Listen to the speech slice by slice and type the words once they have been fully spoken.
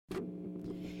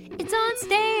It's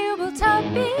Unstable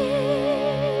Topic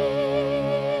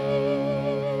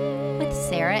with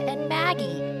Sarah and Maggie.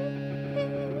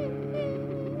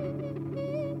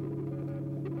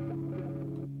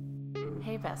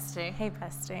 Hey, bestie. Hey,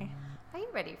 bestie. Are you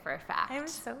ready for a fact? I'm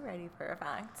so ready for a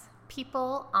fact.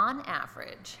 People, on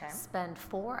average, spend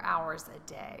 4 hours a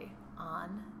day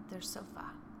on their sofa.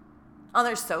 On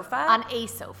their sofa? On a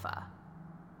sofa.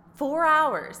 4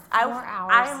 hours. 4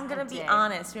 hours I'm going a to be day.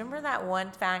 honest. Remember that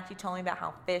one fact you told me about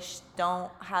how fish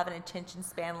don't have an attention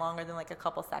span longer than like a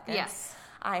couple seconds? Yes.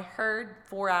 I heard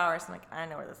 4 hours. I'm like, I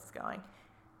know where this is going.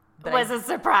 But was it a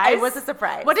surprise? It was a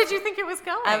surprise. What did you think it was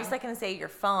going? I was like going to say your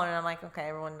phone, and I'm like, okay,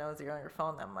 everyone knows you're on your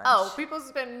phone that much. Oh, people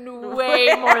spend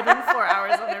way more than 4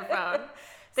 hours on their phone.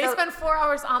 They spend 4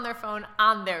 hours on their phone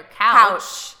on their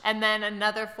couch. And then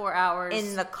another 4 hours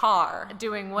in the car.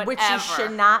 Doing whatever. Which you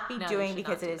should not be No, doing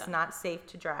because it is not safe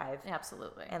to drive.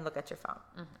 Absolutely. And look at your phone.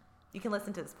 Mm-hmm. You can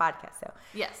listen to this podcast, though.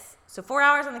 Yes. So 4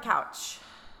 hours on the couch.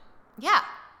 Yeah.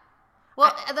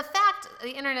 Well,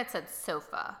 the internet said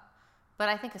sofa. But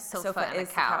I think a sofa and a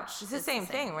couch. It's the same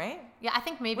thing, right? Yeah, I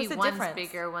think maybe one's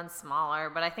bigger, one's smaller,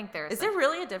 but I think there's... Is there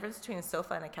really a difference between a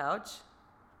sofa and a couch?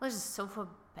 Well, there's a sofa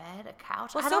bed, a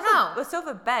couch? Well, I don't know. A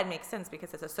sofa bed makes sense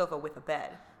because it's a sofa with a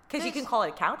bed. Because you can call it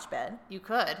a couch bed. You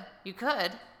could.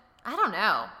 I don't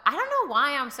know. I don't know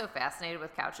why I'm so fascinated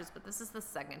with couches, but this is the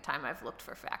second time I've looked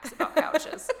for facts about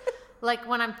couches. Like,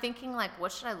 when I'm thinking, like,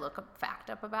 what should I look a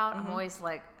fact up about? I'm always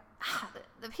like,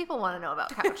 the people want to know about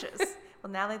couches.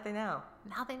 Well, now that they know.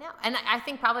 Now they know. And I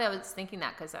think probably I was thinking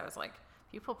that because I was like,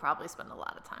 people probably spend a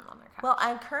lot of time on their couch. Well,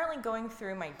 I'm currently going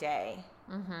through my day,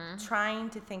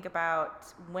 trying to think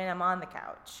about when I'm on the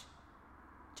couch,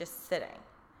 just sitting.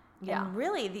 Yeah. And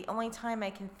really, the only time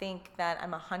I can think that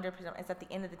I'm 100% is at the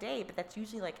end of the day, but that's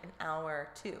usually like an hour or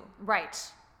two. Right.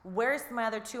 Where's my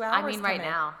other 2 hours? I mean, right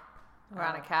now, we're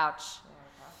on a couch.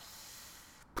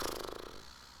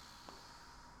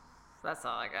 That's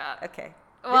all I got. Okay.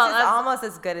 Well, this is almost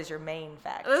as good as your main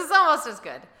fact. This is almost as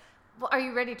good. Well, are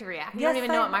you ready to react? You Yes, don't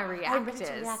even know what my I'm react ready is.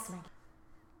 to react, Maggie.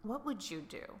 What would you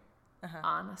do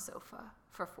on a sofa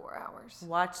for 4 hours?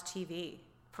 Watch TV.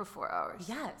 For 4 hours?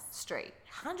 Yes. Straight.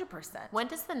 100%. When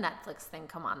does the Netflix thing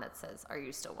come on that says, are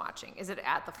you still watching? Is it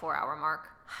at the 4 hour mark?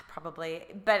 Probably.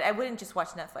 But I wouldn't just watch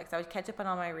Netflix. I would catch up on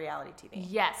all my reality TV.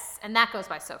 Yes. And that goes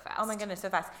by so fast. Oh my goodness, so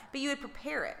fast. But you would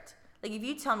prepare it. Like if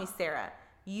you tell me, Sarah,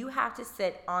 you have to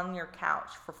sit on your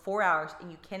couch for 4 hours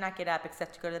and you cannot get up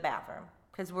except to go to the bathroom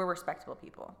because we're respectable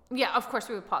people. Yeah, of course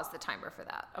we would pause the timer for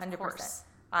that. Of 100%. course.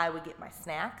 I would get my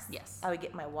snacks. Yes. I would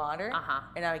get my water.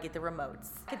 And I would get the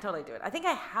remotes. I could totally do it. I think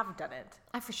I have done it.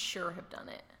 I for sure have done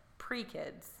it.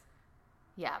 Pre-kids.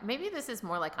 Yeah, maybe this is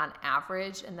more like on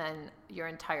average, and then your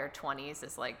entire 20s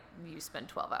is like you spend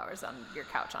 12 hours on your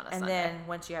couch on a Sunday. And then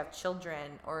once you have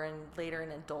children or later in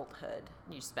adulthood,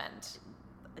 you spend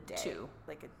a day. 2.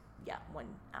 1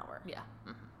 hour. Yeah.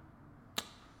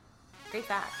 Great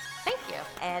fact. Thank you.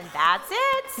 And that's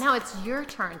it. Now it's your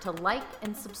turn to like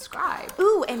and subscribe.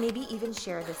 Ooh, and maybe even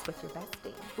share this with your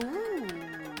bestie. Ooh.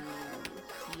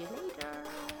 See you later.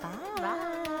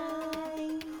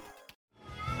 Bye.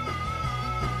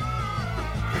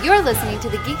 You're listening to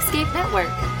the Geekscape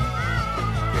Network.